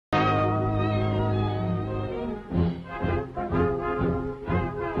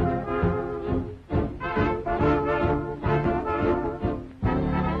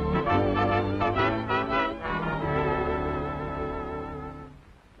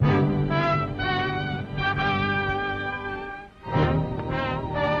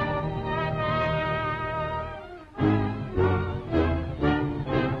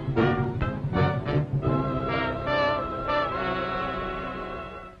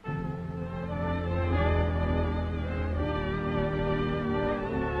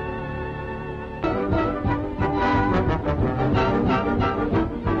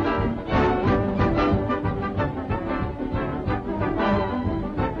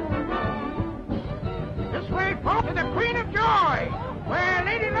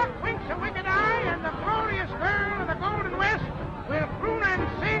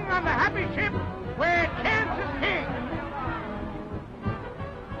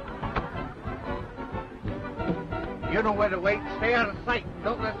You know where to wait. Stay out of sight.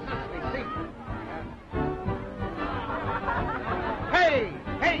 Don't let Cecily see you. Hey!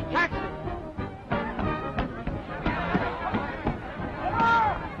 Hey, taxi!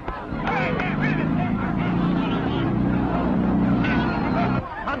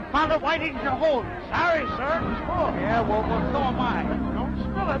 Confound it, why didn't you hold it? Sorry, sir. Oh. Yeah, well, so am I. Don't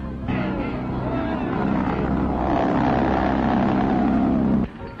spill it.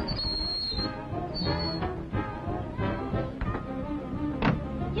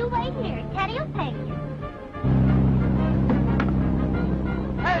 You wait here. Teddy'll take you.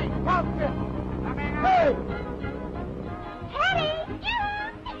 Hey, Compton! Hey! Teddy!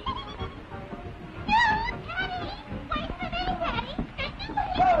 Teddy! Wait for me, Teddy!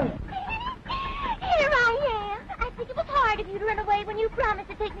 Here I am. I think it was hard of you to run away when you promised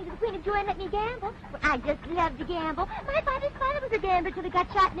to take me to the Queen of Joy and let me gamble. Well, I just love to gamble. My father's father was a gambler till he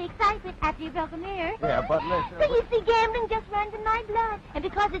got shot in the excitement after he broke a mirror. Yeah, but listen... So you see, gambling just runs in my blood. And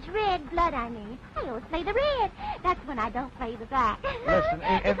because it's red blood, I mean, I always play the red. That's when I don't play the black. Listen,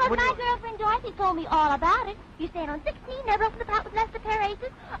 because my girlfriend Joyce told me all about it. You stand on 16, never open the pot with less than a pair of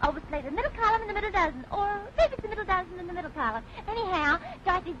aces, always play the middle column and the middle dozen, or maybe it's the middle dozen and the middle column. Anyhow,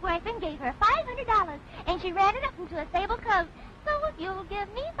 Dorothy's boyfriend gave her $500, and she ran it up into a sable coat. So if you'll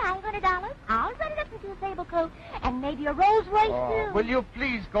give me $500, I'll run it up into a sable coat, and maybe a Rolls Royce, too. Will you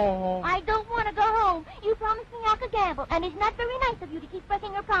please go home? I don't want to go home. You promised me I could gamble, and it's not very nice of you to keep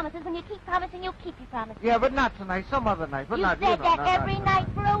breaking your promises. When you keep promising, you'll keep your promises. Yeah, but not tonight. Some other night. But you not, said that every not night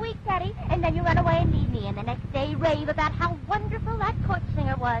for a week, Teddy, and then you run away and leave me, and the next day rave about how wonderful that court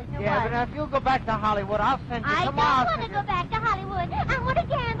singer was. Yeah, but if you'll go back to Hollywood, I'll send you I some don't want to go back to Hollywood. I want to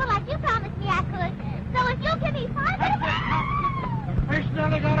gamble like you promised me I could. So if you'll give me $500... Fish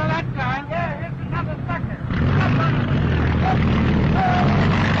nearly got her that time. Yeah, here's another sucker.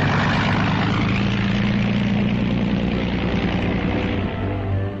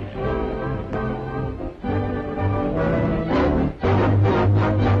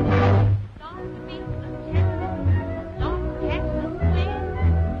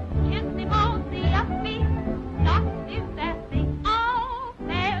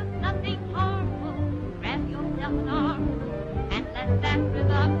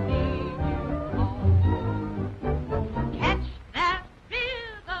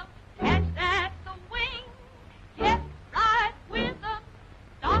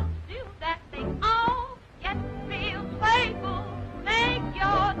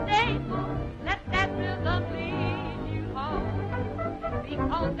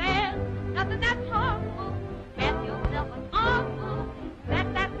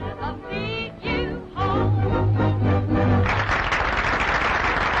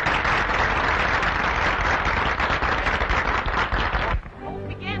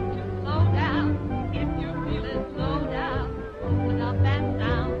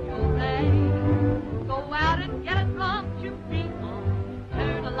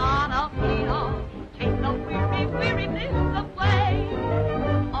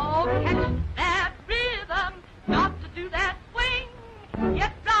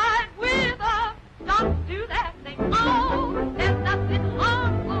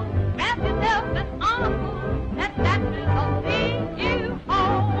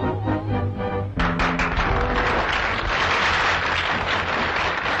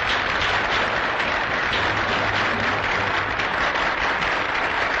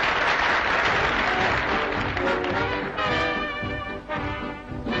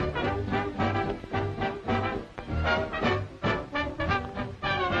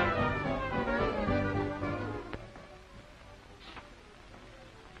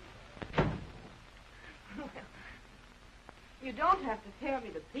 You don't have to tear me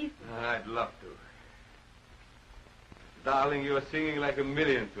to pieces. I'd love to. Darling, you're singing like a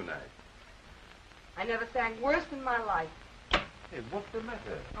million tonight. I never sang worse in my life. Hey, what's the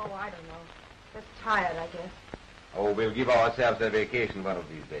matter? Oh, I don't know. Just tired, I guess. Oh, we'll give ourselves a vacation one of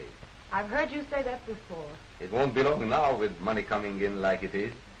these days. I've heard you say that before. It won't be long now with money coming in like it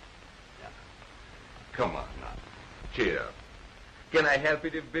is. Yeah. Come on now. Cheer up. Can I help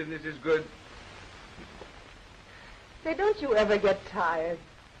it if business is good? Say, don't you ever get tired?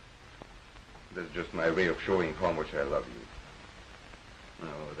 That's just my way of showing how much I love you.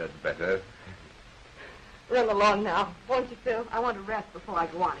 Oh, that's better. Run along now, won't you, Phil? I want to rest before I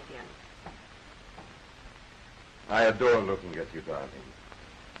go on again. I adore looking at you, darling.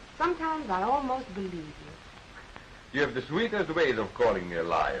 Sometimes I almost believe you. You have the sweetest ways of calling me a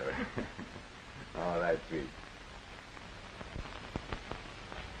liar. Oh, that's sweet.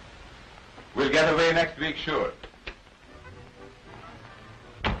 We'll get away next week, sure.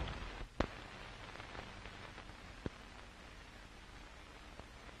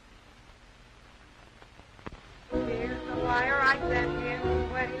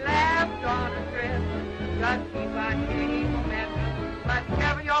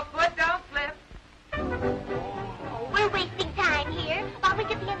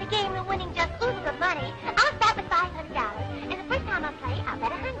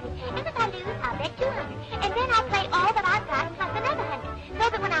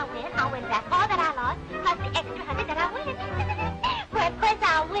 earn back all that I lost, plus the extra 100 that I win. Well, of course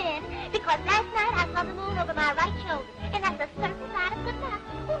I'll win, because last night I saw the moon over my right shoulder, and that's a certain sign of good luck.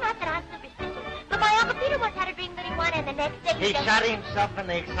 Oh, not that I'm superstitious, but my Uncle Peter once had a dream that he won, and the next day He shot himself in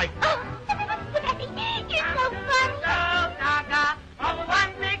the excitement. Oh, Daddy, you're so funny. So, Gaga, oh,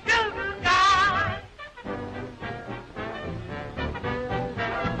 one big goo-goo God.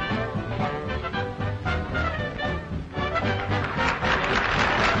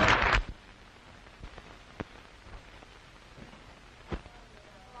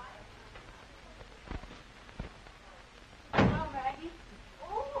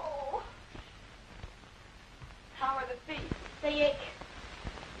 They ache.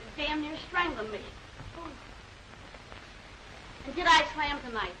 You're damn near strangling me. And did I slam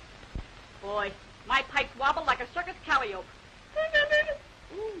tonight? Boy, my pipes wobble like a circus calliope.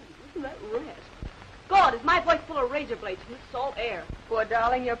 Ooh, isn't that rasp? God, is my voice full of razor blades from this salt air? Poor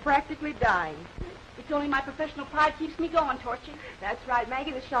darling, you're practically dying. It's only my professional pride keeps me going, Torchy. That's right,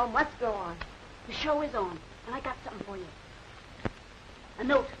 Maggie. The show must go on. The show is on, and I got something for you. A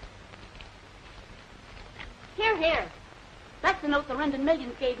note. Here. That's the note the Rendon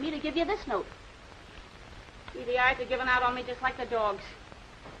Millions gave me to give you this note. See, the eyes are giving out on me just like the dogs.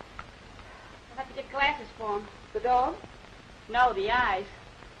 I'll have to get glasses for him. The dog? No, the eyes.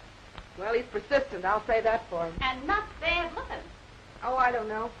 Well, he's persistent. I'll say that for him. And not bad looking. Oh, I don't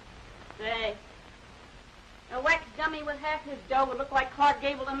know. Say, a wax dummy with half his dough would look like Clark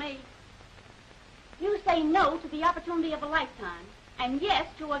Gable to me. You say no to the opportunity of a lifetime, and yes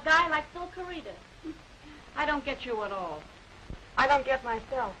to a guy like Phil Carita. I don't get you at all. I don't get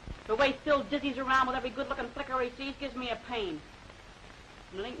myself. The way Phil dizzies around with every good-looking flicker he sees gives me a pain.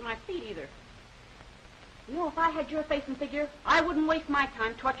 And it ain't my feet either. You know, if I had your face and figure, I wouldn't waste my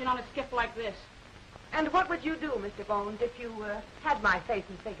time torching on a skiff like this. And what would you do, Mr. Bones, if you had my face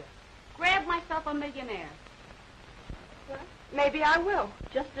and figure? Grab myself a millionaire. Well, maybe I will.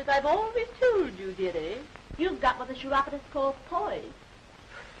 Just as I've always told you, dearie. You've got what the chiropodist calls poise.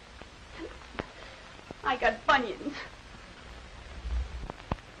 I got bunions.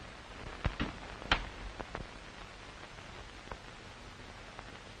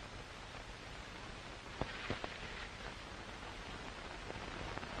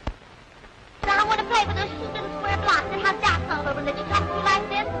 I want to play with those little square blocks that have dots all over them that you talk to me like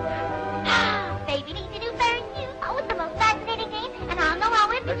this. Ah, baby, need to do very few. Oh, it's the most fascinating game, and I'll know how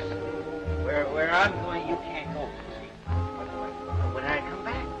it is. Listen, where I'm going, you can't go. See? But when I come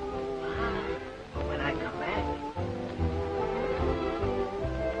back. But when I come back.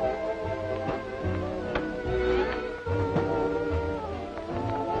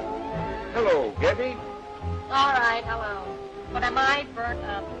 Hello, Gabby. All right, hello. But am I burnt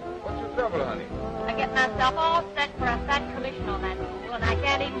up? What's your trouble, honey? I get myself all set for a fat commission on that fool, and I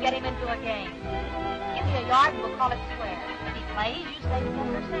can't even get him into a game. Give me a yard and we'll call it square. If he plays, you save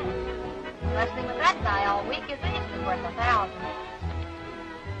 10%. Wrestling with that guy all week is worth 1,000.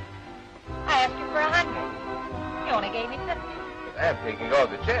 I asked you for 100. You only gave me 50. But I'm taking all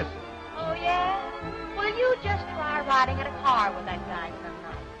the chances. Oh, yeah? Well, you just try riding in a car with that guy some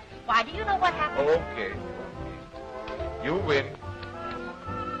night. Why, do you know what happened? Okay. You win.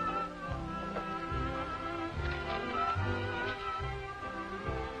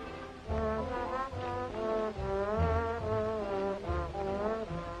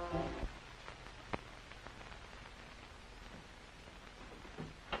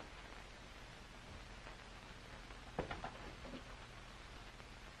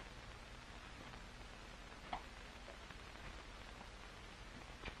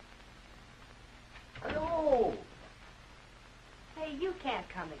 Hello. Hey, you can't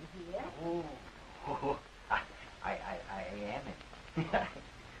come in here. Oh, I am it.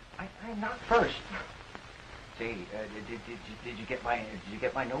 I'm not first. Say, did you get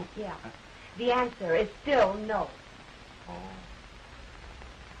my note? Yeah. The answer is still no. Oh.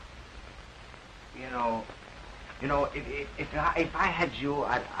 You know, if I had you,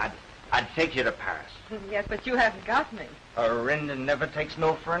 I'd take you to Paris. Yes, but you haven't got me. Rendon never takes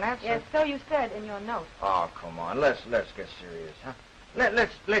no for an answer. Yes, so you said in your note. Oh, come on. Let's get serious, huh?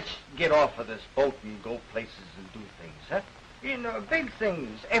 Let's get off of this boat and go places and do things, huh? You know, big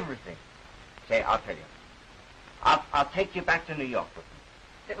things, everything. Say, I'll tell you. I'll take you back to New York with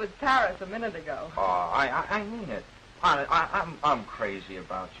me. It was Paris a minute ago. Oh, I mean it. I'm crazy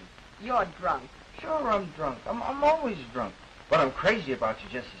about you. You're drunk. Sure, I'm drunk. I'm always drunk. But I'm crazy about you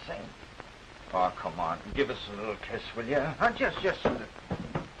just the same. Oh, come on. Give us a little kiss, will you? Huh? Just a little.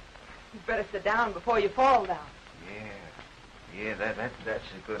 You'd better sit down before you fall down. Yeah, that's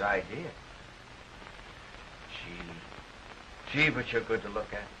a good idea. Gee, but you're good to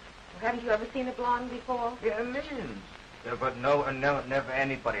look at. Haven't you ever seen a blonde before? Yeah, millions. Yeah, but never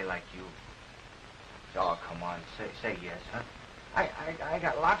anybody like you. Oh, come on, say yes, huh? I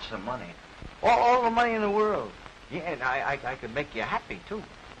got lots of money. All the money in the world. Yeah, and I could make you happy, too.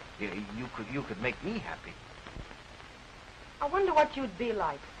 You could make me happy. I wonder what you'd be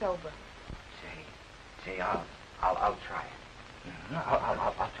like, sober. Say, I'll try it.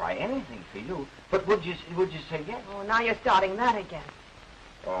 I'll try anything for you. But would you say yes? Oh, now you're starting that again.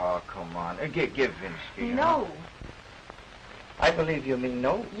 Oh, come on. Give Vinsky. No. I believe you mean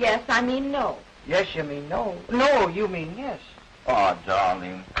no. Yes, I mean no. Yes, you mean no. No, you mean yes. Oh,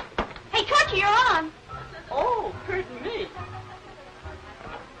 darling. Hey, Torchy, you're on. Oh, pardon me.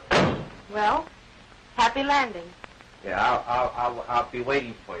 Well, happy landing. Yeah, I'll be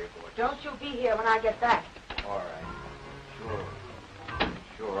waiting for you, boy. Don't you be here when I get back. All right.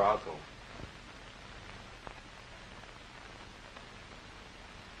 Sure, I'll go.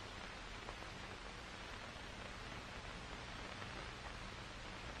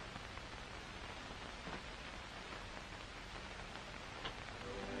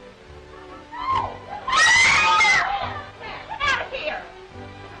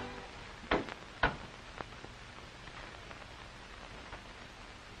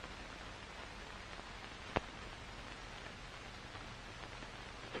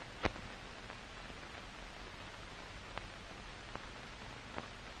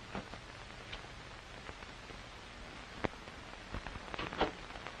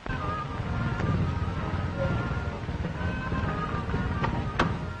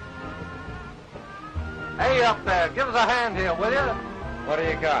 Hey, up there, give us a hand here, will you? What do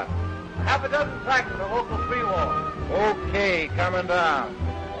you got? Half a dozen tracks in the local free wall. Okay, coming down.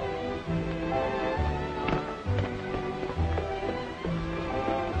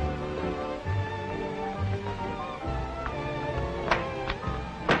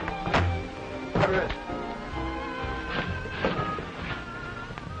 There is.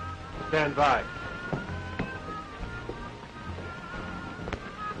 Stand by.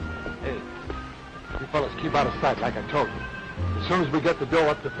 Hey, you fellas keep out of sight like I told you. As soon as we get the dough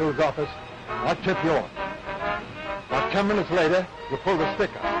up to Phil's office, I'll tip you off. About 10 minutes later, you pull the stick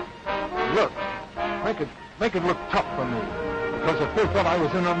out. Look, make it look tough for me. Because if Phil thought I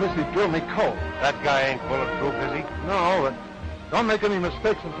was in on this, he'd drill me cold. That guy ain't bulletproof, is he? No, but don't make any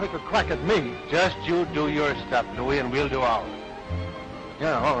mistakes and take a crack at me. Just you do your stuff, Louie, and we'll do ours.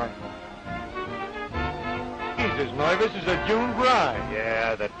 Yeah, all right. He's as nervous as a June bride.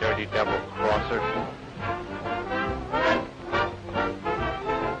 Yeah, that dirty double-crosser.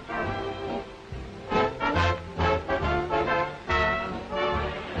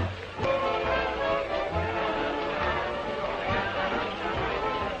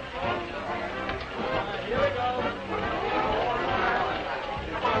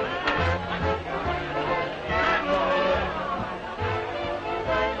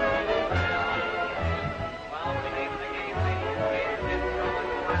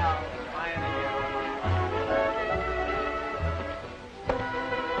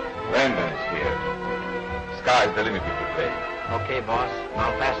 Brennan is here. Sky's the limit, Mr. Clay. Okay, boss.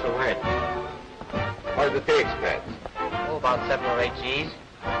 I'll pass the word. How's the takes, Pat? Oh, about 7 or 8 G's.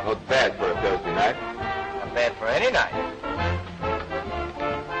 Not bad for a Thursday night. Not bad for any night.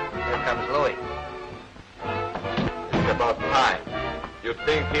 Here comes Louis. It's about time. You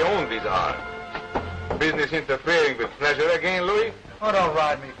think he owns these arms? Business interfering with pleasure again, Louis? Oh, don't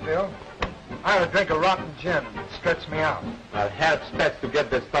ride me, Phil. I had a drink of rotten gin and it stretched me out. I'll help Stets to get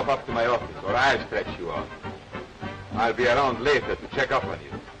the stuff up to my office, or I'll stretch you out. I'll be around later to check up on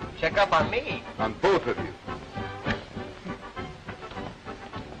you. Check up on me. On both of you.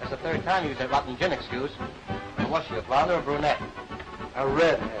 That's the third time you used that rotten gin excuse. Now, what's she, a blonde or a brunette? A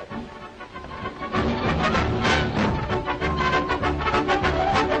redhead.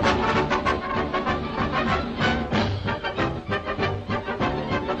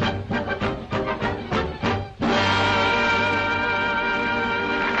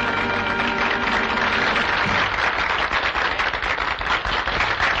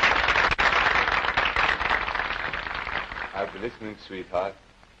 I'll be listening, sweetheart.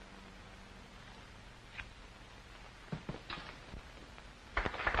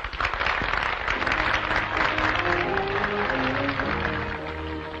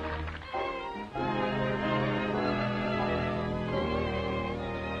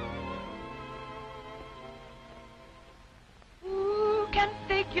 Who can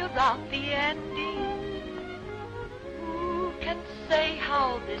figure out the ending? Who can say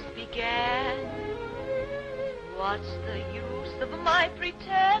how this began? What's the use of my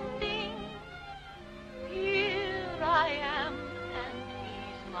pretending? Here I am, and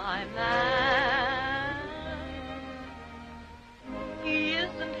he's my my man. He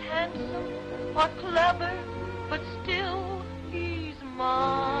isn't handsome or clever, but still he's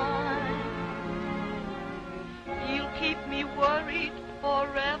mine. He'll keep me worried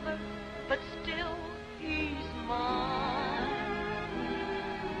forever, but still he's mine.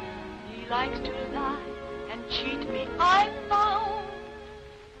 He likes to lie and cheat me, I found.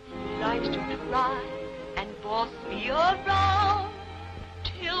 He likes to cry and boss me around,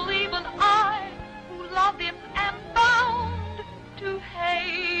 till even I, who love him, am bound to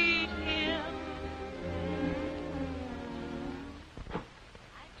hate him.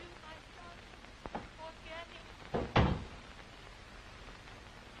 I do myself forgetting.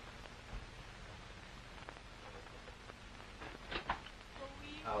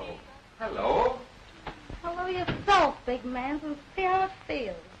 Oh, hello. Hello yourself, big man, and see how it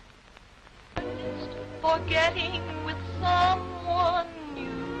feels. Forgetting with someone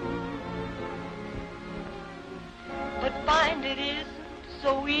new, but find it isn't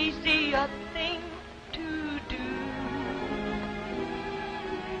so easy a thing to do.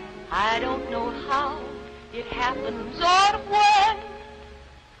 I don't know how it happens or when,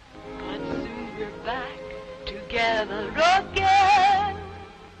 but soon we're back together again.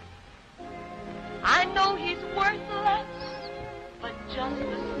 I know he's worthless, but just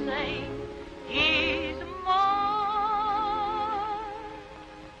the same, he's mine.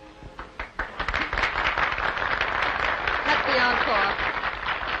 That's the encore.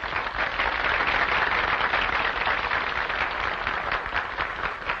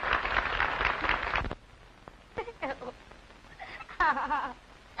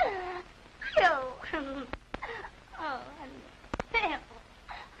 Oh, honey.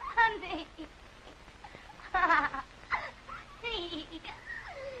 Honey.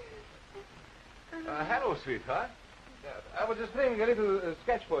 Hello, sweetheart. I was just playing a little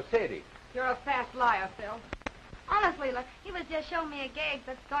sketch for Sadie. You're a fast liar, Phil. Honestly, look, he was just showing me a gag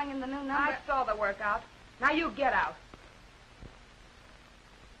that's going in the new number. I saw the workout. Now you get out.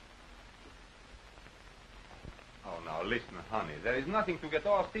 Oh, now listen, honey. There is nothing to get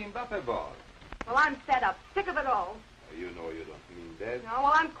all steamed up about. Well, I'm fed up. Sick of it all. You know you don't mean that. No,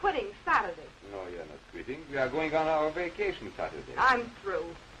 well, I'm quitting Saturday. No, you're not quitting. We are going on our vacation Saturday. I'm through.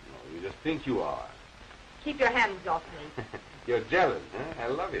 No, you just think you are. Keep your hands off me. You're jealous, huh? I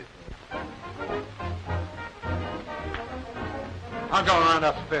love it. I'll go round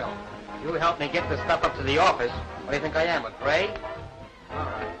up Phil. You help me get this stuff up to the office. What do you think I am, McGrail? All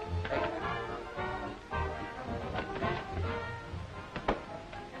right. Take it.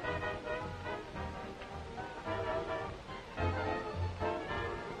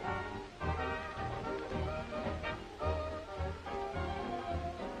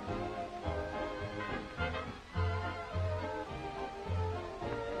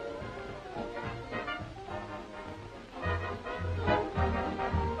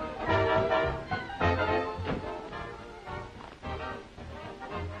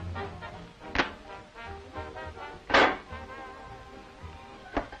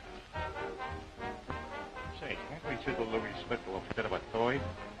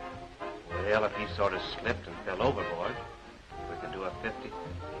 Well, if he sort of slipped and fell overboard, we could do a 50.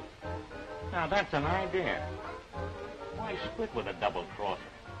 Now, that's an idea. Why split with a double crosser?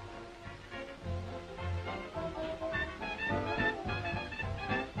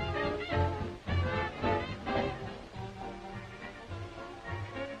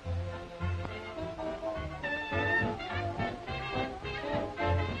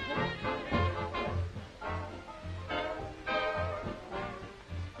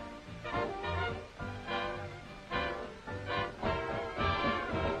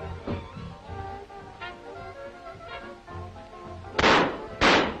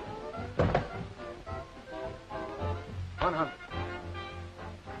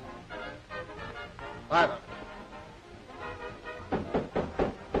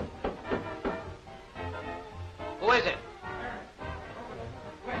 Who is it?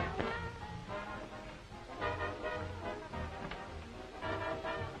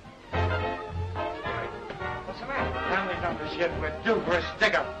 What's the matter? Family numbers yet. We're due for a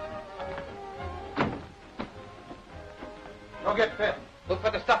stick-up. Go get Phil. We'll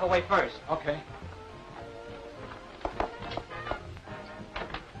put the stuff away first. Okay.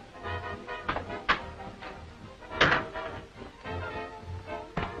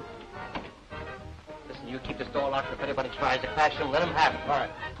 Listen, you keep this door locked. If anybody tries to crash him, let him have it. All right.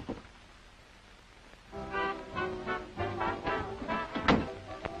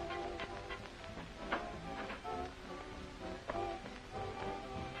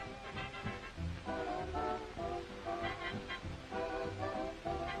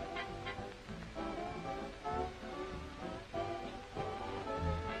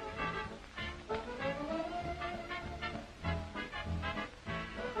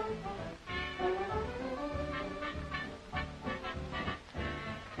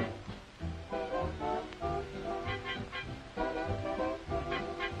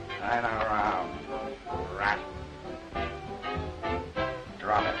 Stand around, rat.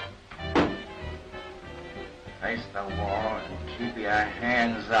 Drop it. Face the wall and keep your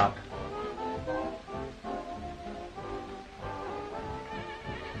hands up.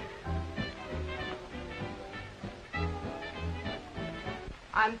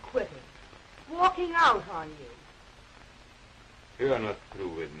 I'm quitting. Walking out on you. You are not through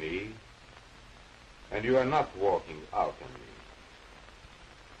with me. And you are not walking out on me.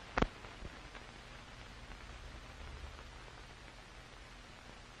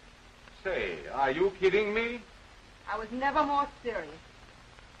 Say, are you kidding me? I was never more serious.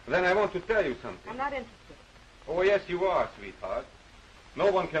 Then I want to tell you something. I'm not interested. Oh, yes, you are, sweetheart.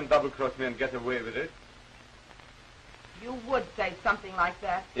 No one can double-cross me and get away with it. You would say something like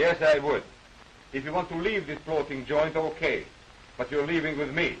that. Yes, I would. If you want to leave this floating joint, okay. But you're leaving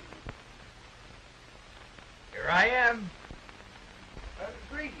with me. Here I am.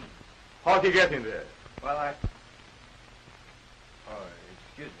 Greetings. How'd you get in there? Well, Oh,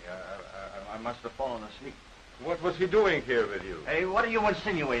 excuse me. I must have fallen asleep. What was he doing here with you? Hey, what are you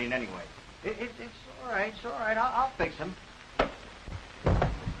insinuating anyway? It's all right. It's all right. I'll fix him.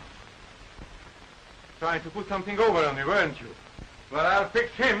 Trying to put something over on me, weren't you? Well, I'll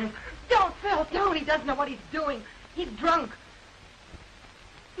fix him. Don't, Phil, don't. He doesn't know what he's doing. He's drunk.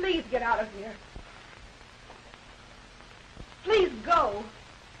 Please get out of here. Please go.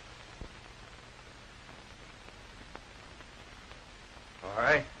 All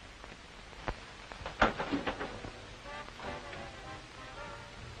right.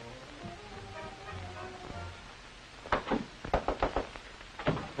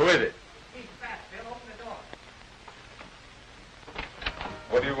 Who is it? He's fast, Bill. Open the door.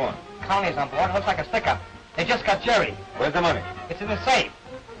 What do you want? Connie's on board. Looks like a stick-up. They just got Jerry. Where's the money? It's in the safe.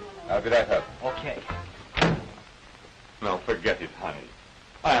 I'll be right up. Okay. No, forget it, honey.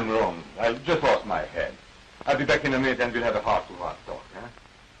 I'm wrong. I just lost my head. I'll be back in a minute and we'll have a heart-to-heart talk, huh?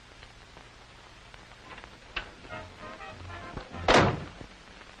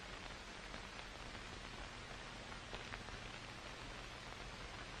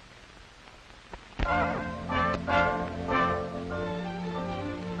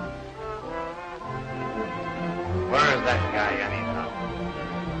 Where is that guy, anyhow?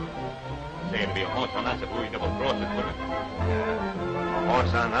 Say it'll be a horse on us if Louis double crosses, wouldn't it? A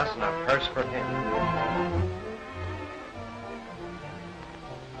horse on us and a purse for him.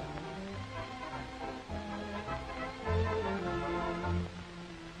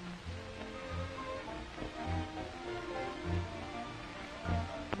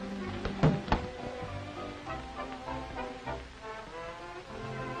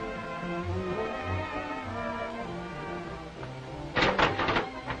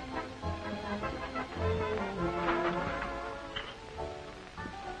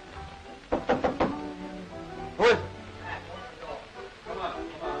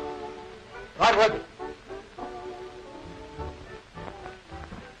 Right with it.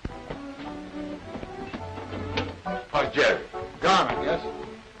 How's Jerry? Gone, I guess.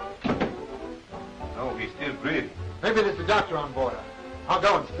 No, he's still breathing. Maybe there's a doctor on board. I'll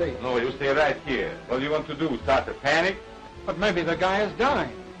go and see. No, you stay right here. What do you want to do? Start a panic? But maybe the guy is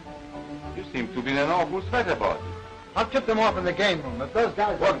dying. You seem to be in an awful sweat about it. I'll tip them off in the game room. If those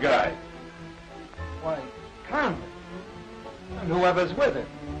guys... What guy? Why, Conley. And whoever's with him.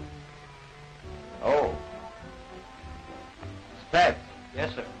 Oh. Spat.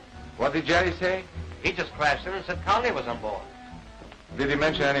 Yes, sir. What did Jerry say? He just crashed in and said Conley was on board. Did he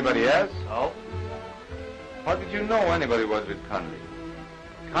mention anybody else? No. How did you know anybody was with Conley?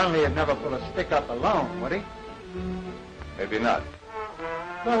 Conley would never pull a stick up alone, would he? Maybe not.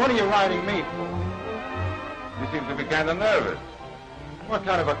 Well, what are you riding me for? You seem to be kind of nervous. What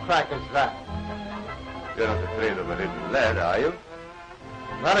kind of a crack is that? You're not afraid of a little lead, are you?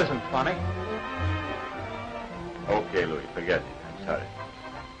 That isn't funny. Okay, Louis, forget it. I'm sorry.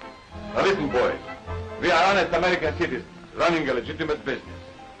 Now listen, boys. We are honest American citizens running a legitimate business.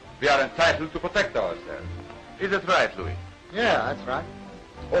 We are entitled to protect ourselves. Is it right, Louis? Yeah, that's right.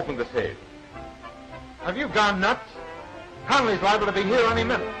 Open the safe. Have you gone nuts? Conley's liable to be here any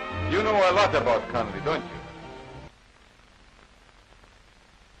minute. You know a lot about Conley, don't you?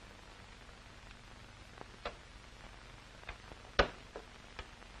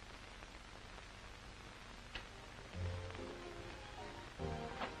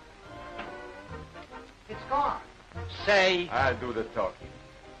 It's gone. Say... I'll do the talking.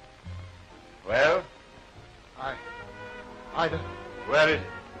 Well? I don't... Where is it?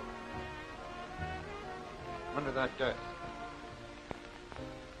 Under that desk.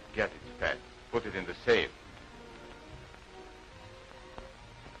 Get it, Pat. Put it in the safe.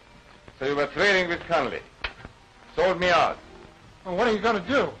 So you were trading with Connolly. Sold me out. Well, what are you going to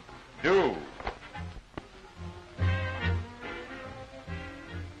do? Do?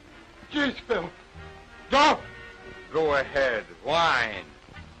 Jeez, Phil. Don't! Go ahead. Whine.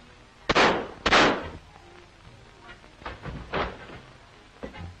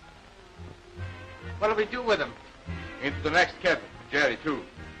 What'll we do with him? Into the next cabin. Jerry, too.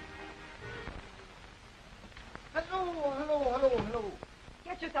 Hello.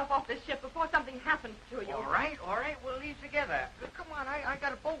 Get yourself off this ship before something happens to you. All right, we'll leave together. Come on, I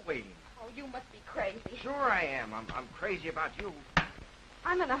got a boat waiting. Oh, you must be crazy. Sure I am. I'm crazy about you.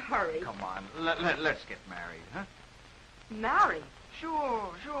 I'm in a hurry. Come on, let's get married, huh? Married?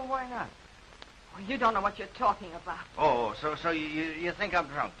 Sure, why not? Oh, you don't know what you're talking about. Oh, so you think I'm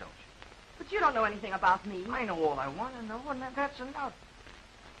drunk, don't you? But you don't know anything about me. I know all I want to know, and that's enough.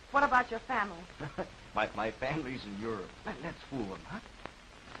 What about your family? My family's in Europe. Let's fool them, huh?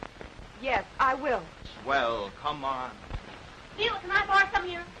 Yes, I will. Swell, come on. Leila, can I borrow some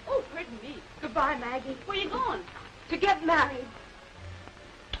here? Oh, pardon me. Goodbye, Maggie. Where are you going? To get married.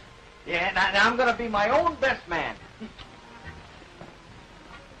 Yeah, now I'm going to be my own best man.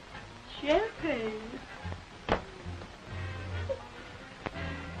 Champagne.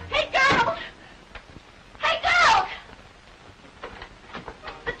 Hey, girls! Hey, girls!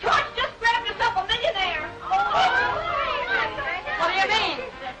 The torch just grabbed yourself a millionaire. What do you mean?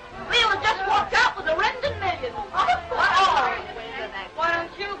 Leila just walked out with a rending million. Why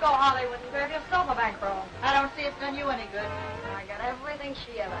don't you go Hollywood and grab yourself a bankroll? I don't see it's done you any good. I got everything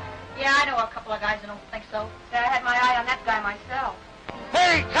she ever had. Yeah, I know a couple of guys that don't think so. I had my eye on that guy myself.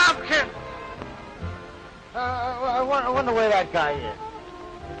 Hey, Compton! I wonder where that guy is.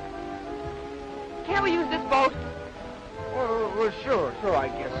 Can't we use this boat? Well, sure, I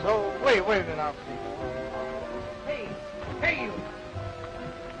guess so. Wait a minute, I'll see. Hey, you.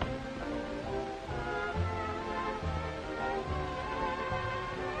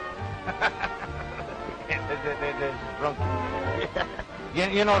 There's drunk.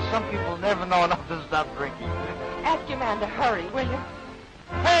 You know, some people never know enough to stop drinking. Ask your man to hurry, will you?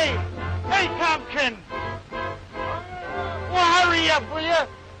 Hey, Compton! Well, hurry up, will you?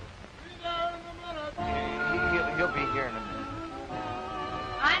 He'll be here in a minute.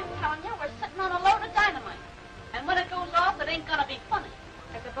 I'm telling you, we're sitting on a load of dynamite. And when it goes off, it ain't gonna be funny.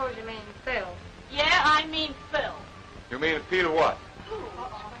 I suppose you mean Phil. Yeah, I mean Phil. You mean feel what?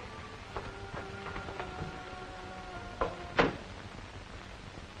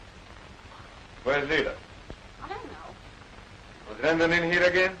 Where's Leila? I don't know. Was Brennan in here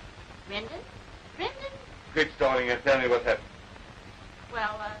again? Brendan? Quit stalling and tell me what happened.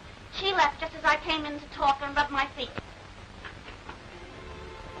 Well, she left just as I came in to talk and rub my feet.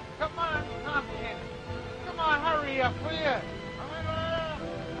 Come on, Compton. Come on, hurry up, will you?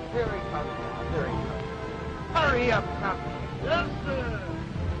 Here he comes. Hurry up, Compton. Yes, sir.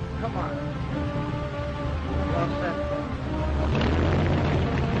 Come on. You all set?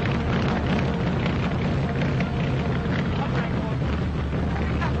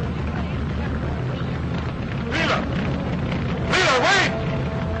 Leila, wait!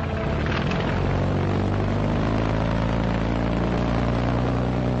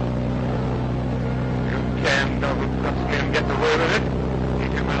 You can double-cross me and get away with it?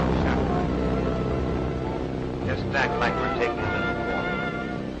 Keep your mouth shut. Just act like we're taking a little walk.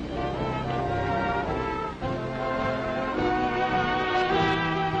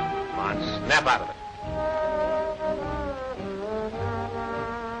 Come on, snap out of it.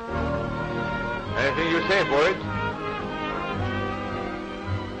 Anything you say, boys?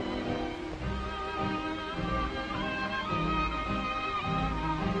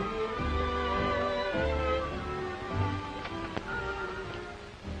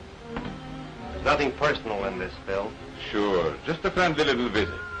 Nothing personal in this, Phil. Sure, just a friendly little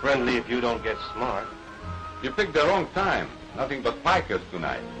visit. Friendly if you don't get smart. You picked the wrong time. Nothing but pikers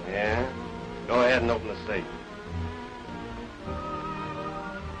tonight. Yeah? Go ahead and open the safe.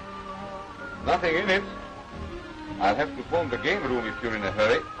 Nothing in it. I'll have to phone the game room if you're in a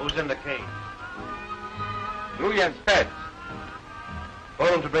hurry. Who's in the cage? Louis and Spence.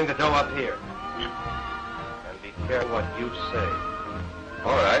 Phone them to bring the dough up here. And be careful what you say.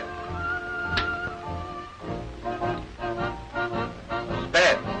 All right.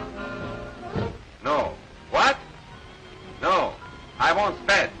 Spence. No. What? No. I want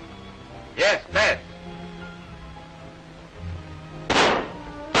Spence. Yes, Spence.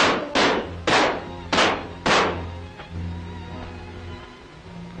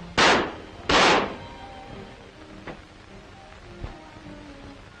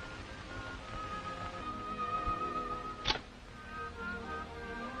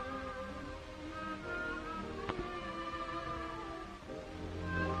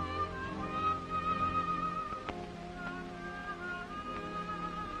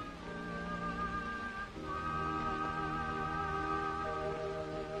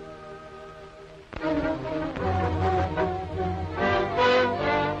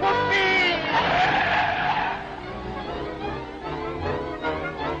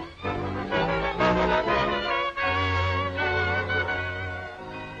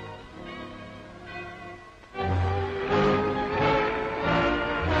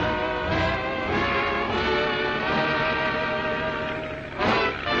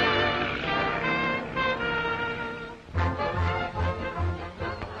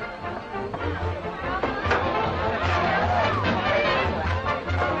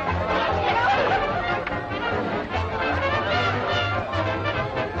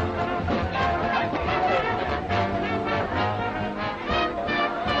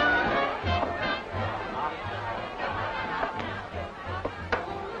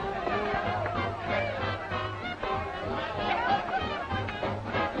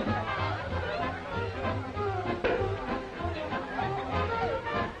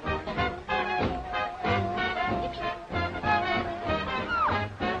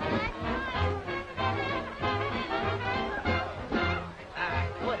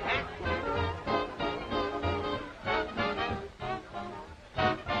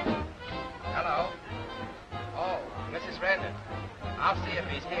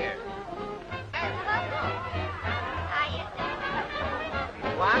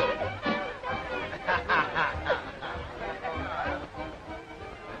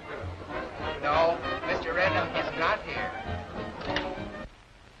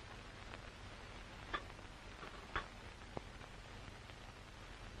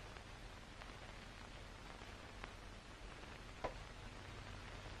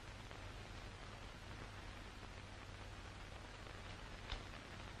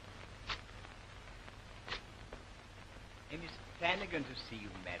 Flanagan to see you,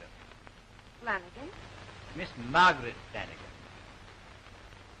 madam. Flanagan? Miss Margaret Flanagan.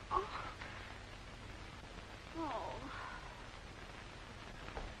 Oh. Oh.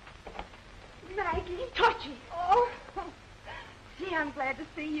 Maggie. Touchy. Oh. Gee, I'm glad to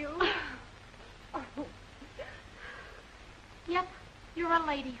see you. Oh. Yep, you're a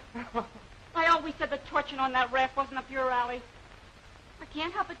lady. I always said that torching on that raft wasn't up your alley. I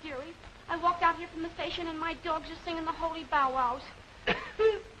can't help it, dearie. I walked out here from the station and my dogs are singing the holy bow wows.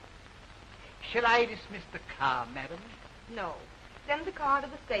 Shall I dismiss the car, madam? No. Send the car to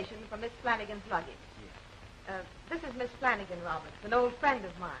the station for Miss Flanagan's luggage. Yes. This is Miss Flanagan, Roberts, an old friend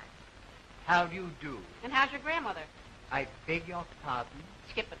of mine. How do you do? And how's your grandmother? I beg your pardon?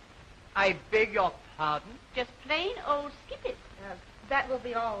 Skip it. I beg your pardon? Just plain old skip it. That will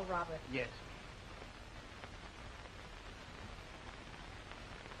be all, Robert. Yes.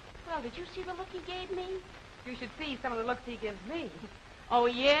 Well, did you see the look he gave me? You should see some of the looks he gives me. Oh,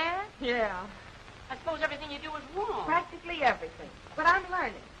 yeah? Yeah. I suppose everything you do is wrong. Practically everything. But I'm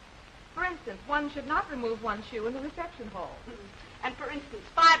learning. For instance, one should not remove one shoe in the reception hall. And for instance,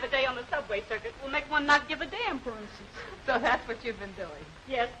 5 a day on the subway circuit will make one not give a damn, for instance. So that's what you've been doing.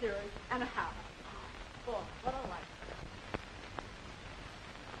 Yes, dearie. And how? Oh, what a life.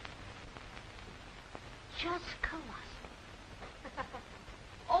 Just caress.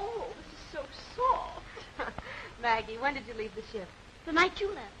 Oh, this is so soft. Maggie, when did you leave the ship? The night you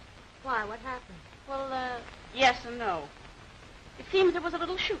left. Why, what happened? Well, yes and no. It seems there was a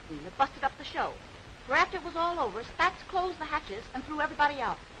little shooting that busted up the show. For after it was all over, Spatz closed the hatches and threw everybody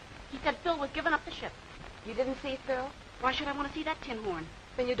out. He said Phil was giving up the ship. You didn't see Phil? Why should I want to see that tin horn?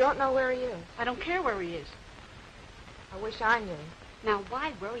 Then you don't know where he is. I don't care where he is. I wish I knew. Now,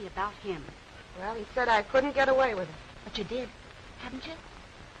 why worry about him? Well, he said I couldn't get away with it. But you did, haven't you?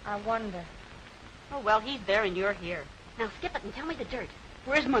 I wonder. Oh, well, he's there and you're here. Now, skip it and tell me the dirt.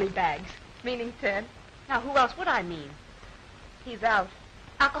 Where's Moneybags? Meaning Ted? Now, who else would I mean? He's out.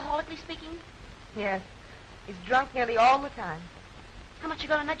 Alcoholically speaking? Yes. He's drunk nearly all the time. How much you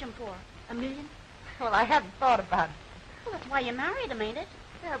gonna nudge him for? $1 million? Well, I hadn't thought about it. Well, that's why you married him, ain't it?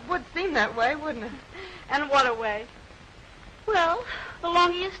 Yeah, it would seem that way, wouldn't it? And what a way. Well, the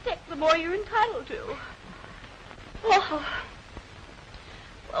longer you stick, the more you're entitled to. Oh.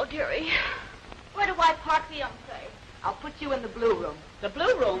 Well, dearie, where do I park the Umsay? I'll put you in the blue room. The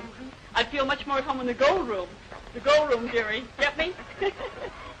blue room? Mm-hmm. I'd feel much more at home in the gold room. The gold room, dearie. Get me?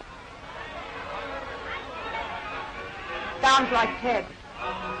 Sounds like Ted.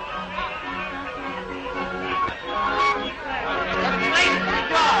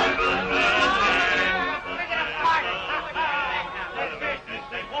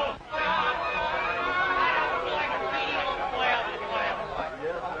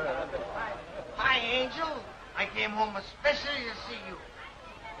 Hi, Angel. I came home especially to see you.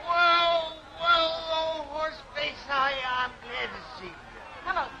 Well, old horseface, I'm glad to see you.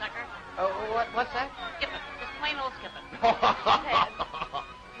 Hello, sucker. What's that? Skip it. Just plain old skip it. Ted.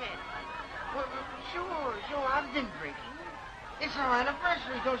 Well, sure, I've been drinking. It's our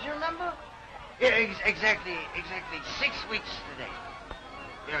anniversary, don't you remember? Yeah, exactly 6 weeks today.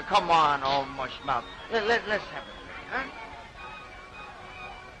 Yeah, come on, old mushmouth. Let's have a drink, huh?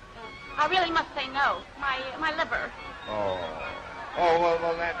 I really must say no. My liver. Oh,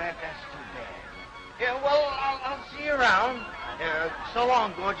 well, that's too bad. Yeah, well, I'll see you around. So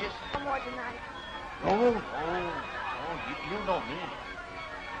long, gorgeous. No more tonight. No, you know me.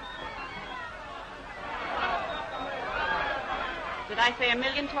 Did I say $1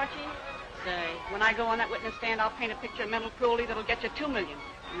 million, Torchy? Say, when I go on that witness stand, I'll paint a picture of mental cruelty that'll get you $2 million,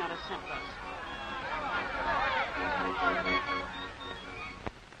 not a cent less.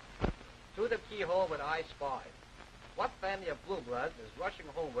 To the keyhole with I spy. What family of blue bloods is rushing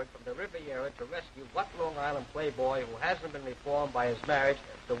homeward from the Riviera to rescue what Long Island playboy who hasn't been reformed by his marriage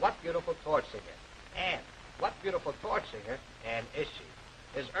to what beautiful torch singer? And what beautiful torch singer, and is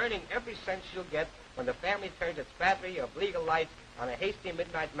she, is earning every cent she'll get when the family turns its battery of legal lights on a hasty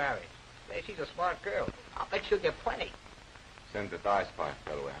midnight marriage? Say, she's a smart girl. I'll bet she'll get plenty. Send the die spy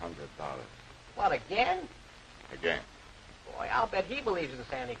fellow $100. What, again? Again. Boy, I'll bet he believes in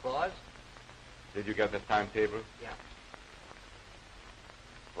Santa Claus. Did you get the timetable? Yeah.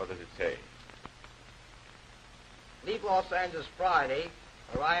 What does it say? Leave Los Angeles Friday,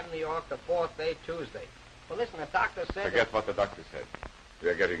 arrive in New York the 4th day, Tuesday. Well, listen, the doctor said... Forget what the doctor said. We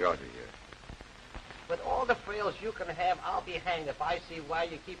are getting out of here. With all the frills you can have, I'll be hanged if I see why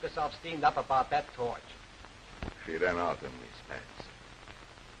you keep yourself steamed up about that torch. She ran out on me, Spatz.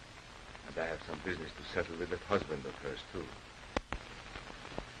 And I have some business to settle with that husband of hers, too.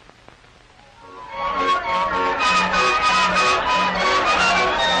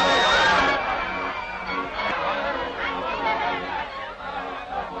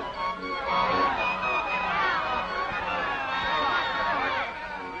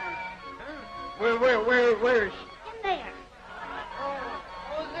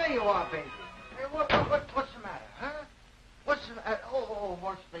 you are, baby. Hey, what's the matter, huh? What's the matter? Oh,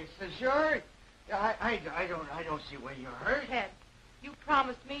 horseface, is you hurt? I don't see where you're hurt. Ted, you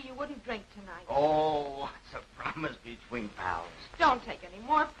promised me you wouldn't drink tonight. Oh, it's a promise between pals. Don't take any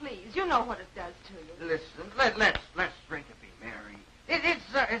more, please. You know what it does to you. Listen, let's drink and be merry.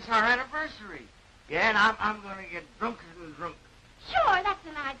 It's our anniversary. Yeah, and I'm going to get drunker and drunker. Sure, that's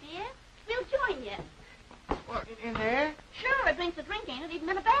an idea. We'll join you. What, in there? Sure, a drink's a drink, ain't it? Even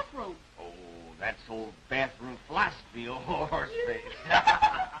in a bathroom. Oh, that's old bathroom philosophy, old horseface.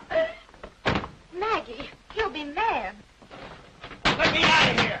 Maggie, he'll be mad. Let me out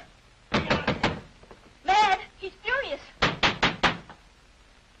of here. Mad? He's furious.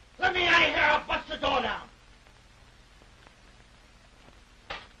 Let me out of here. I'll bust the door down.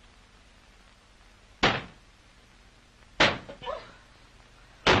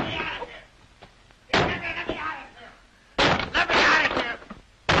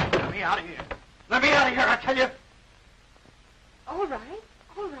 Let me out of here, I tell you. All right.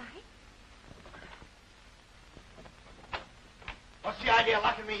 What's the idea of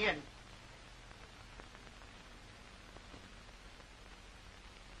locking me in?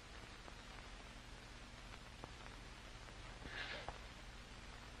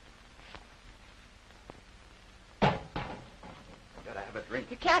 Gotta have a drink.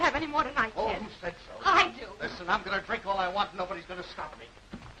 You can't have any more tonight, Oh, Ted. who said so? I do. Listen, I'm gonna drink all I want. Nobody's gonna stop me.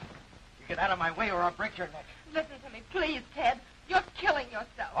 You get out of my way or I'll break your neck. Listen to me, please, Ted. You're killing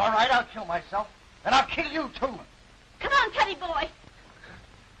yourself. All right, I'll kill myself. And I'll kill you, too. Come on, Teddy boy.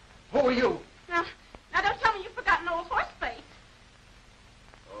 Who are you? Now don't tell me you've forgotten old horseface.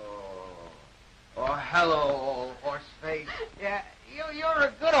 Oh, hello, old horseface. Yeah, you're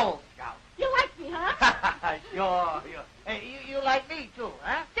a good old scout. You like me, huh? Sure. Hey, you like me, too,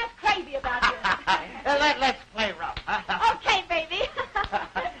 huh? Just crazy about you. Let's play rough, huh? Okay, baby.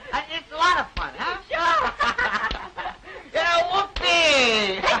 It's a lot of fun, huh? Sure. Yeah,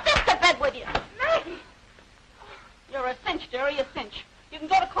 whoopee! Take this to bed with you. Maggie. You're a cinch, dearie, a cinch. You can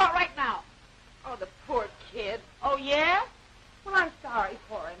go to court right now. Oh, the poor kid. Oh, yeah? Well, I'm sorry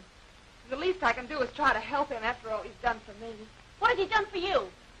for him. The least I can do is try to help him after all he's done for me. What has he done for you?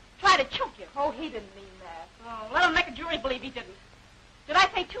 Try to choke you. Oh, he didn't mean that. Oh, let him make a jury believe he didn't. Did I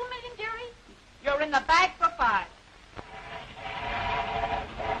say $2 million, dearie? You're in the bag for 5.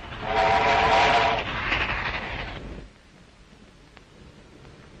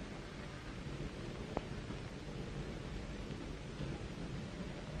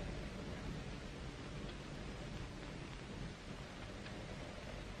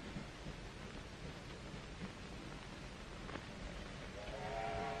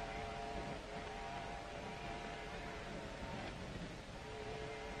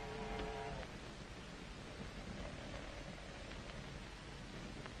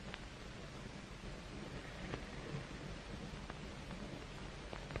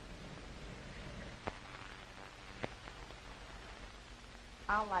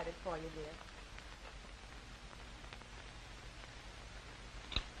 I'll light it for you, dear.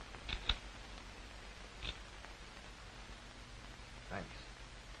 Thanks.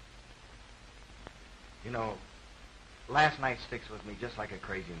 You know, last night sticks with me just like a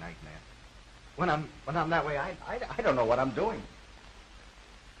crazy nightmare. When I'm that way, I don't know what I'm doing.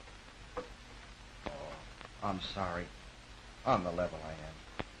 Oh, I'm sorry. On the level I am.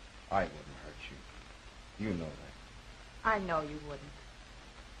 I wouldn't hurt you. You know that. I know you wouldn't.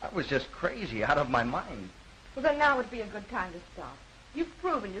 I was just crazy, out of my mind. Well, then now would be a good time to stop. You've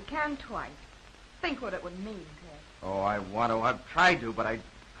proven you can twice. Think what it would mean, Ted. Oh, I want to. I've tried to, but I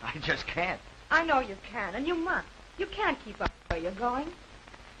just can't. I know you can, and you must. You can't keep up where you're going.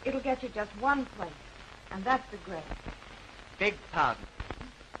 It'll get you just one place, and that's the grave. Beg pardon.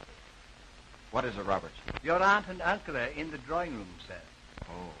 What is it, Roberts? Your aunt and uncle are in the drawing room, sir.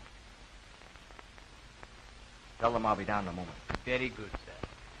 Oh. Tell them I'll be down in a moment. Very good, sir.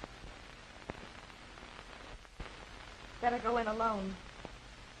 Better go in alone.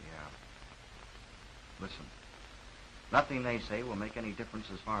 Yeah. Listen, nothing they say will make any difference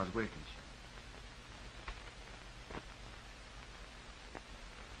as far as we're concerned.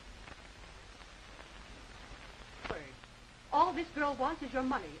 All this girl wants is your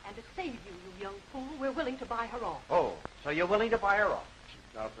money, and to save you, you young fool, we're willing to buy her off. Oh, so you're willing to buy her off? She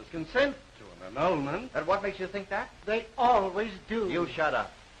doubtless consent to an annulment. And what makes you think that? They always do. You shut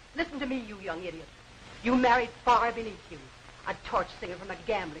up. Listen to me, you young idiot. You married far beneath you. A torch singer from a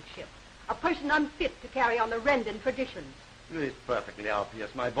gambling ship. A person unfit to carry on the Rendon traditions. It's perfectly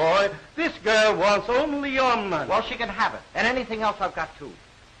obvious, my boy. This girl wants only your money. Well, she can have it. And anything else I've got, too.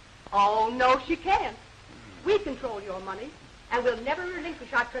 Oh, no, she can't. We control your money. and we'll never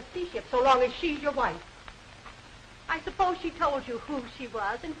relinquish our trusteeship so long as she's your wife. I suppose she told you who she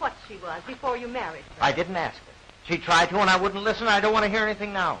was and what she was before you married her. I didn't ask her. She tried to, and I wouldn't listen. I don't want to hear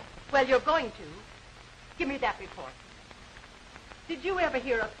anything now. Well, you're going to. Give me that report. Did you ever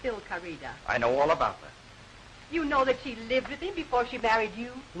hear of Phil Carida? I know all about that. You know that she lived with him before she married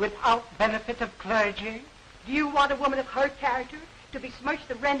you? Without benefit of clergy? Do you want a woman of her character to besmirch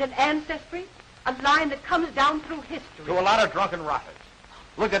the Brennan ancestry? A line that comes down through history. To a lot of drunken rotters.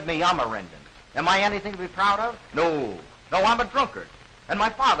 Look at me, I'm a Rendon. Am I anything to be proud of? No. No, I'm a drunkard. And my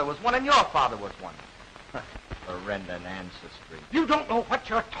father was one, and your father was one. A Rendon ancestry. You don't know what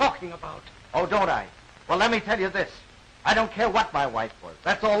you're talking about. Oh, don't I? Well, let me tell you this. I don't care what my wife was.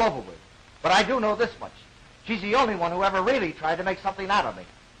 That's all over with. But I do know this much. She's the only one who ever really tried to make something out of me.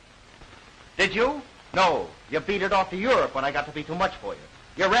 Did you? No. You beat it off to Europe when I got to be too much for you.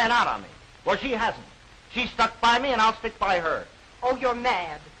 You ran out on me. Well, she hasn't. She stuck by me, and I'll stick by her. Oh, you're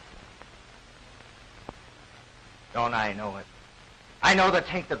mad. Don't I know it? I know the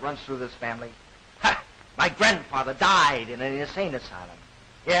taint that runs through this family. Ha! My grandfather died in an insane asylum.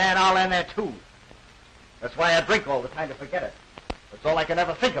 Yeah, and I'll end there, too. That's why I drink all the time to forget it. That's all I can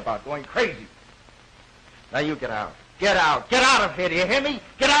ever think about, going crazy. Now you get out. Get out. Get out of here, do you hear me?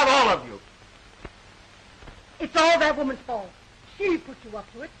 Get out, all of you. It's all that woman's fault. She put you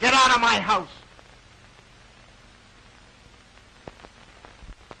up to it. Get out of my house.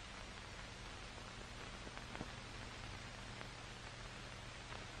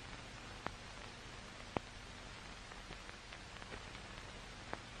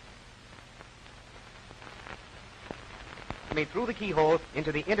 Me through the keyhole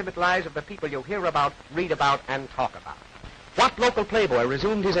into the intimate lives of the people you hear about, read about, and talk about. What local playboy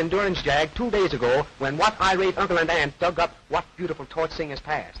resumed his endurance jag 2 days ago when what irate uncle and aunt dug up what beautiful torch singer's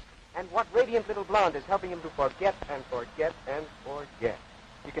past? And what radiant little blonde is helping him to forget and forget and forget?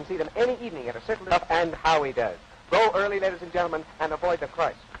 You can see them any evening at a certain stuff, and how he does. Go early, ladies and gentlemen, and avoid the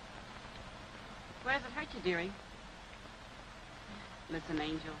crush. Where does it hurt you, dearie? Listen,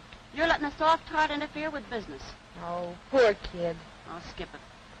 Angel, you're letting a soft heart interfere with business. Oh, poor kid. Oh, skip it.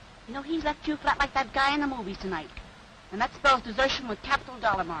 You know, he's left you flat like that guy in the movies tonight. And that spells desertion with capital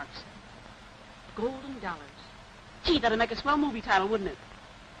dollar marks. Golden dollars. Gee, that'd make a swell movie title, wouldn't it?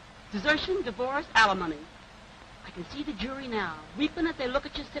 Desertion, divorce, alimony. I can see the jury now, weeping as they look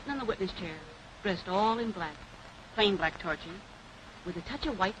at you sitting in the witness chair, dressed all in black. Plain black torching, with a touch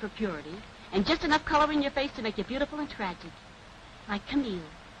of white for purity, and just enough color in your face to make you beautiful and tragic. Like Camille.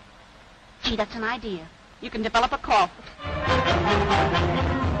 Gee, that's an idea. You can develop a cough.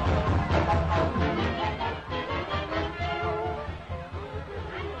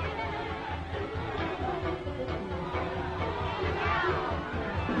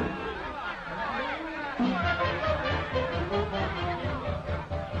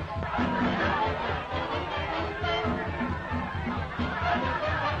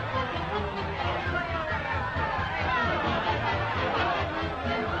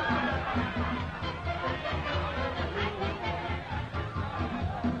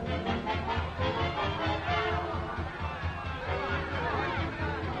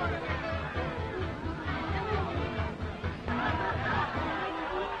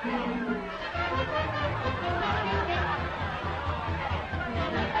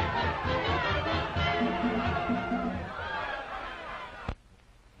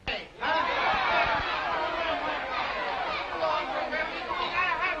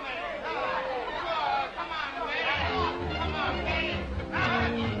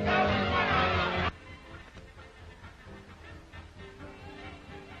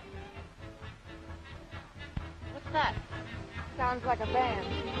 Sounds like a band.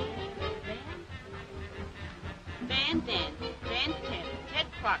 Band? Dan, Ted, Ted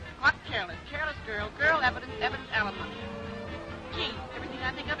Crock, Crock Careless, Careless Girl, Girl Evidence, Evidence Alimony. Gee, everything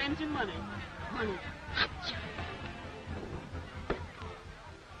I think of ends in money. Money. Hotcha.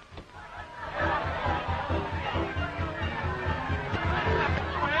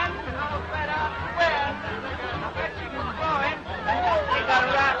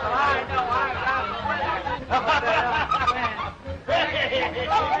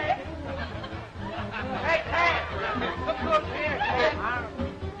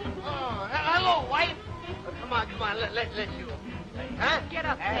 Hello, wife. Come on, let you. Huh? Get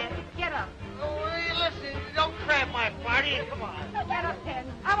up, Ted. Get up. Oh, hey, listen, don't crap my party. Come on. Get up, Ted.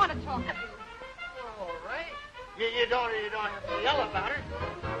 I want to talk to you. All right. You don't have to yell about it.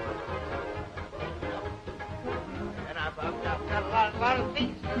 And I've got a lot of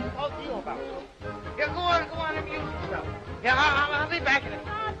things to talk to you about. So, yeah, go on, amuse yourself. Yeah, I'll be back in a minute.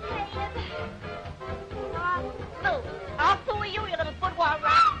 No, I'll sew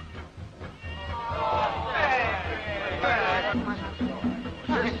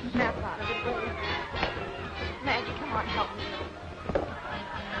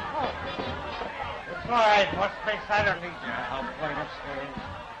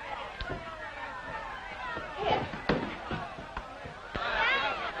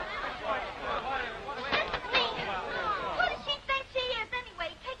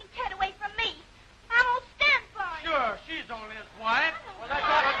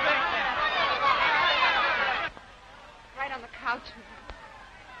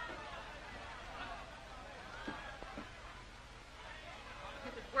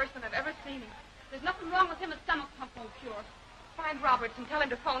him a stomach pump won't cure. Find Roberts and tell him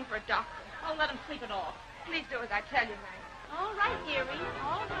to phone for a doctor. Don't let him sleep at all. Please do as I tell you, Maggie. All right, dearie.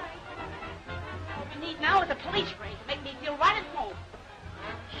 All right. What we need now is a police raid to make me feel right at home.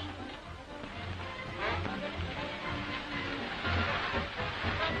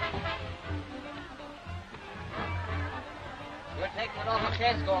 You're taking an awful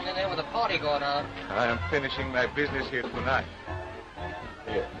chance going in there with a party going on. I am finishing my business here tonight.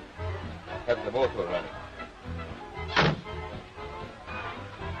 Here. Have the motor running.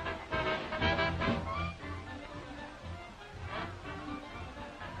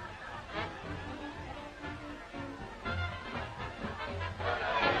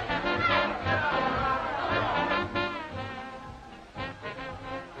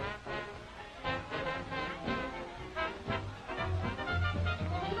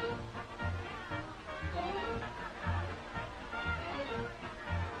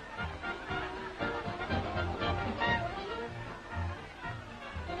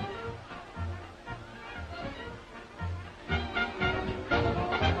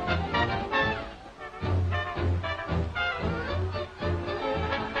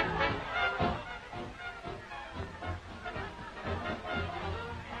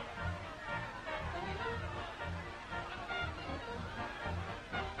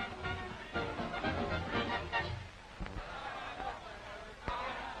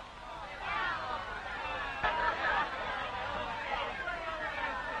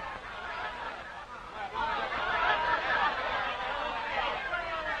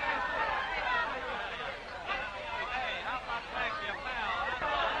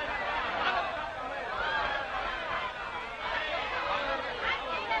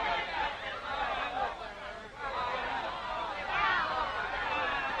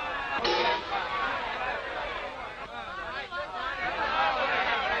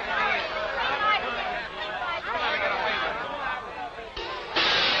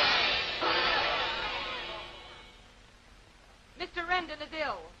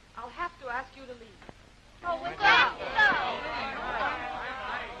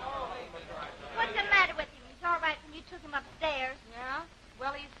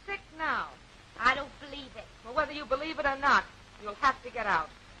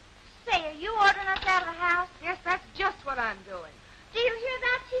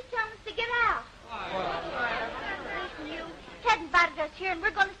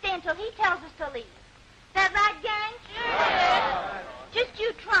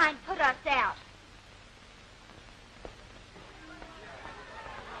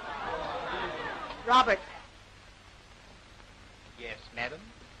 Robert. Yes, madam?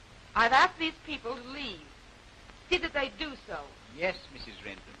 I've asked these people to leave. See that they do so. Yes, Mrs.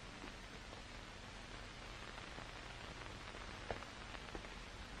 Renton.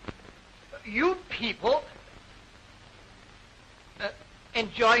 You people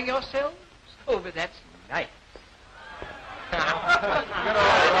enjoying yourselves? Oh, but that's nice.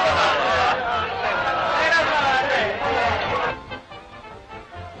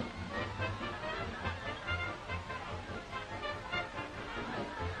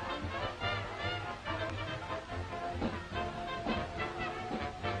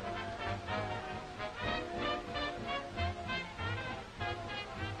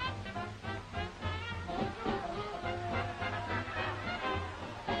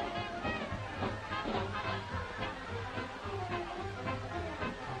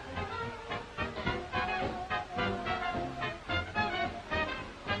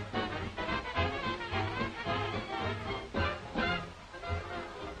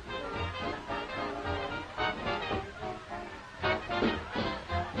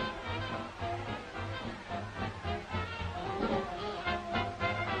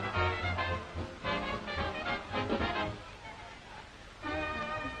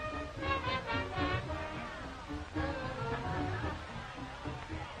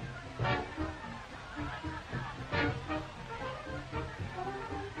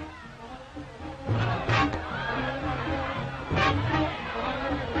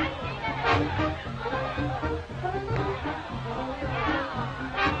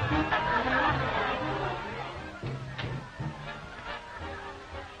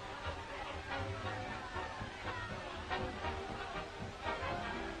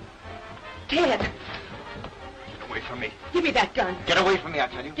 Ted! Get away from me. Give me that gun. Get away from me, I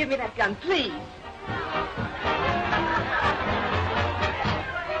tell you. Give me that gun, please.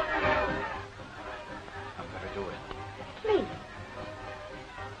 I'm going to do it. Please.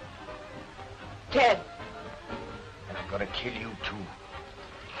 Ted. And I'm going to kill you, too.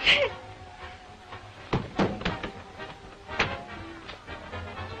 Ted.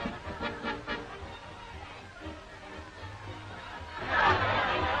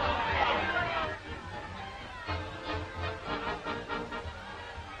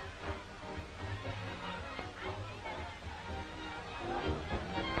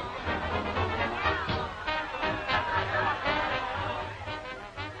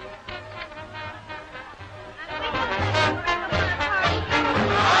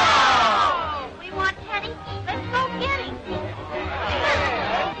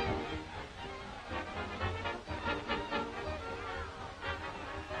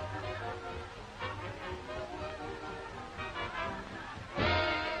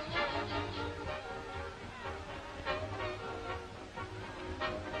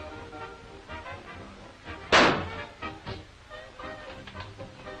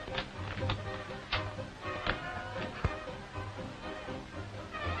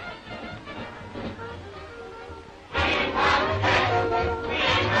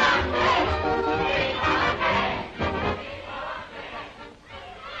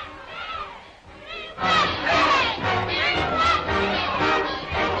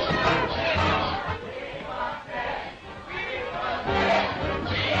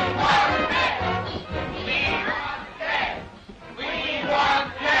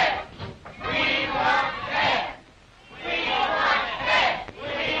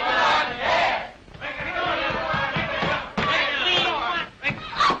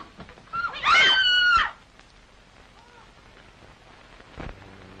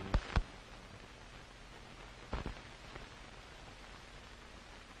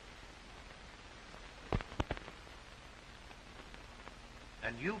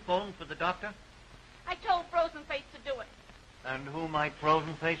 And you phoned for the doctor? I told Frozen Face to do it. And who might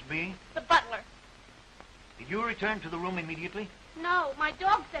Frozen Face be? The butler. Did you return to the room immediately? No, my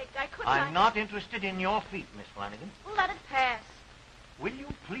dog's ached. I couldn't. I'm not interested in your feet, Miss Flanagan. Let it pass. Will you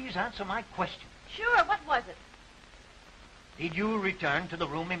please answer my question? Sure, what was it? Did you return to the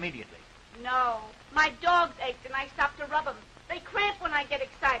room immediately? No, my dogs ached and I stopped to rub them. They cramp when I get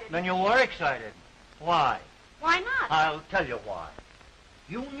excited. Then you were excited. Why? Why not? I'll tell you why.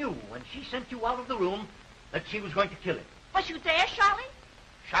 You knew when she sent you out of the room that she was going to kill him. Was you there, Charlie?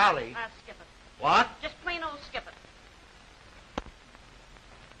 Charlie? Skip it. What? Just plain old skip it.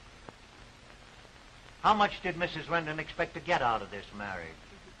 How much did Mrs. Rendon expect to get out of this marriage?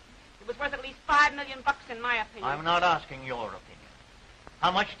 It was worth at least $5 million in my opinion. I'm not asking your opinion.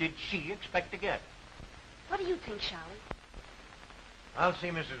 How much did she expect to get? What do you think, Charlie? I'll see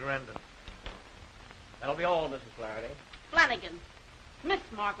Mrs. Rendon. That'll be all, Mrs. Flaherty. Flanagan. Miss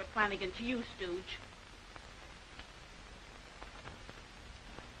Margaret Flanagan, to you, Stooge.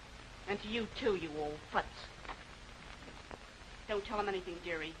 And to you, too, you old futz. Don't tell them anything,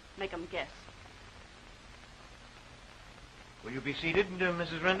 dearie. Make them guess. Will you be seated,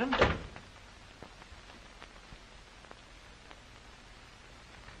 Mrs. Rendon?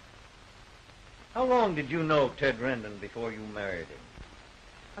 How long did you know Ted Rendon before you married him?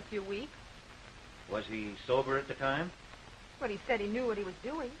 A few weeks. Was he sober at the time? But he said he knew what he was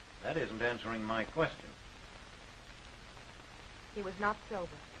doing. That isn't answering my question. He was not sober.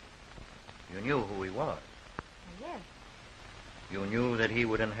 You knew who he was. Yes. You knew that he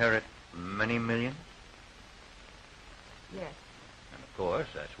would inherit many millions? Yes. And of course,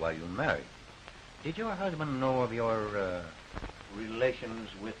 that's why you married. Did your husband know of your relations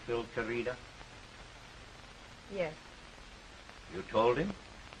with Phil Carida? Yes. You told him?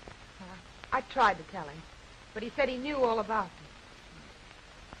 I tried to tell him, but he said he knew all about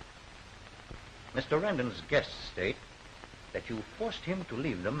it. Mr. Rendon's guests state that you forced him to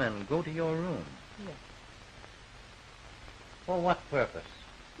leave them and go to your room. Yes. For what purpose?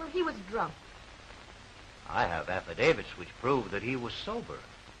 Well, he was drunk. I have affidavits which prove that he was sober.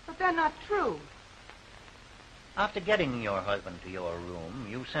 But they're not true. After getting your husband to your room,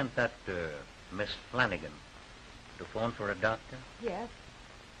 you sent that Miss Flanagan to phone for a doctor? Yes.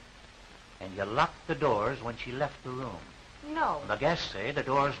 And you locked the doors when she left the room? No. The guests say the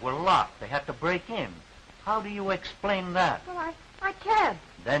doors were locked. They had to break in. How do you explain that? Well, I can't.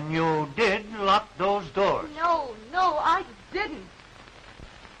 Then you did lock those doors? No, I didn't.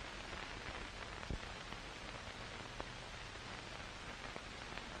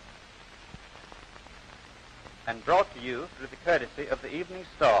 And brought to you through the courtesy of the Evening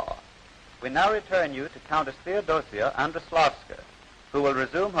Star. We now return you to Countess Theodosia Androslavska, who will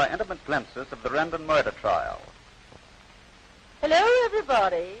resume her intimate glimpses of the Rendon murder trial. Hello,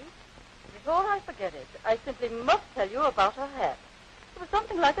 everybody. Before I forget it, I simply must tell you about her hat. It was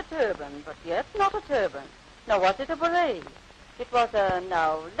something like a turban, but yet not a turban. Now, was it a beret? It was a,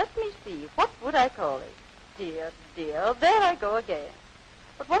 now, let me see, what would I call it? Dear, there I go again.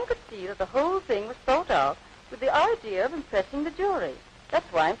 But one could see that the whole thing was thought out with the idea of impressing the jury.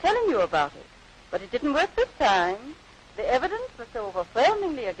 That's why I'm telling you about it. But it didn't work this time. The evidence was so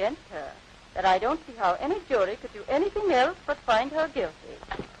overwhelmingly against her that I don't see how any jury could do anything else but find her guilty.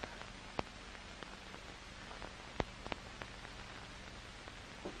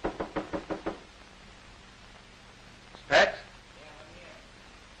 Specs?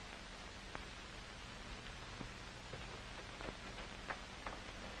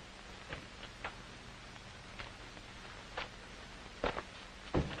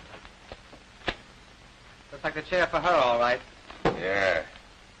 Looks like the chair for her, all right. Yeah.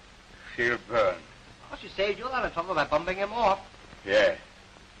 She'll burn. Oh, she saved you a lot of trouble by bumping him off. Yeah.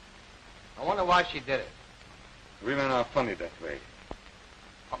 I wonder why she did it. Women are funny that way.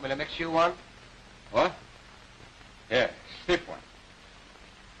 Want me to mix you one? What? Yeah, stiff one.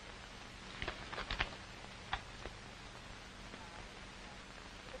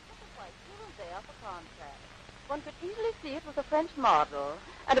 One could easily see it was a French model,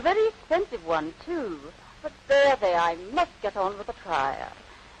 and a very expensive one, too. But there, I must get on with the trial.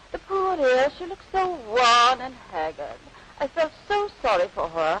 The poor dear, she looked so wan and haggard. I felt so sorry for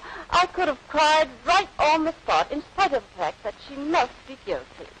her. I could have cried right on the spot, in spite of the fact that she must be guilty.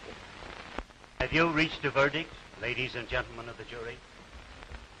 Have you reached a verdict, ladies and gentlemen of the jury?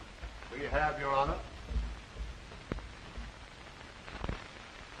 We have, Your Honor.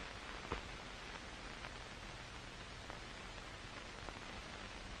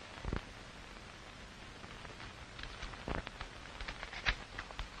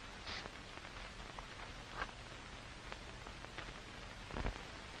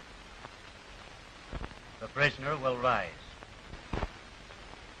 prisoner will rise.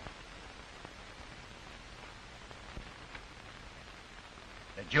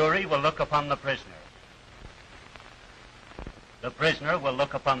 The jury will look upon the prisoner. The prisoner will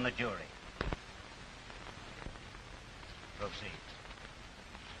look upon the jury. Proceed.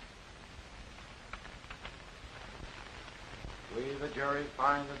 We, the jury,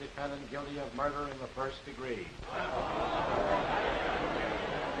 find the defendant guilty of murder in the first degree.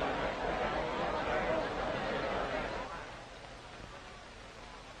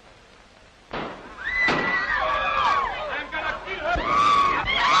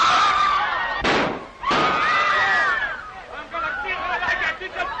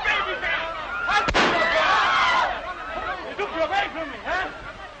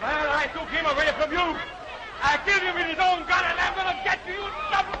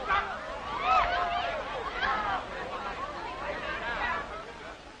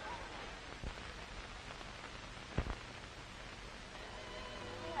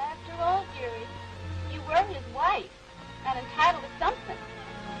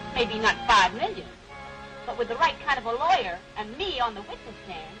 Maybe not $5 million, but with the right kind of a lawyer and me on the witness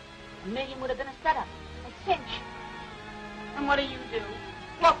stand, $1 million would have been a setup, a cinch. And what do?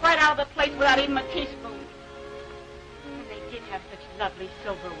 Walk right out of the place without even a teaspoon. And they did have such lovely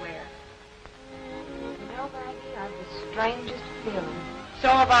silverware. You know, Maggie, I've the strangest feeling. So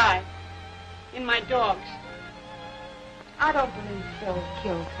have I. In my dogs. I don't believe Phil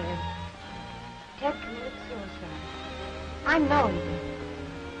killed Ted. Ted committed suicide. I know he did.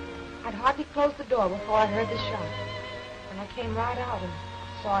 I'd hardly closed the door before I heard the shot. And I came right out and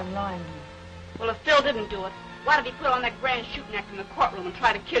saw him lying there. Well, if Phil didn't do it, why did he put on that grand shooting act in the courtroom and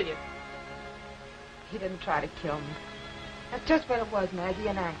try to kill you? He didn't try to kill me. That's just what it was, Maggie,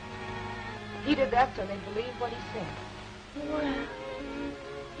 an act. He did that so they'd believe what he said. Well,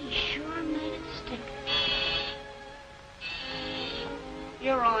 he sure made it stick.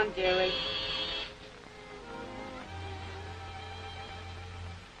 You're on, dearie.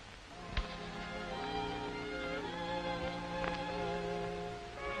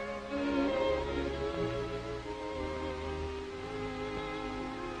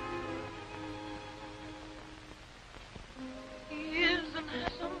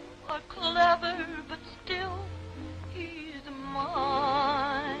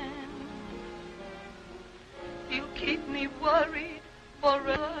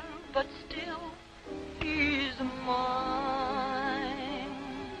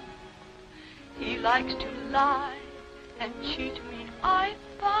 Likes to lie and cheat me, I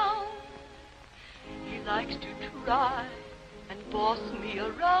found. He likes to try and boss me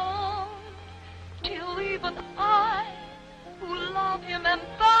around, till even I, who love him, am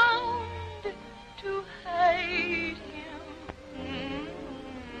bound to hate him.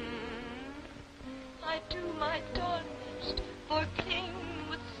 I do my darndest for king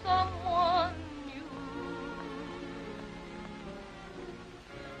with someone new,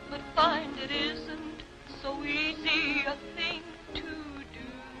 but find it isn't so easy a thing to do.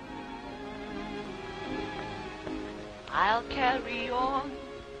 I'll carry on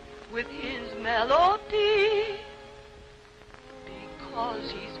with his melody,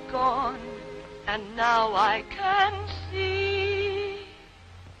 because he's gone and now I can see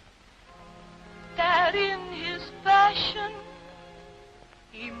that in his fashion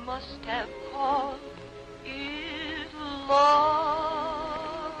he must have called it love.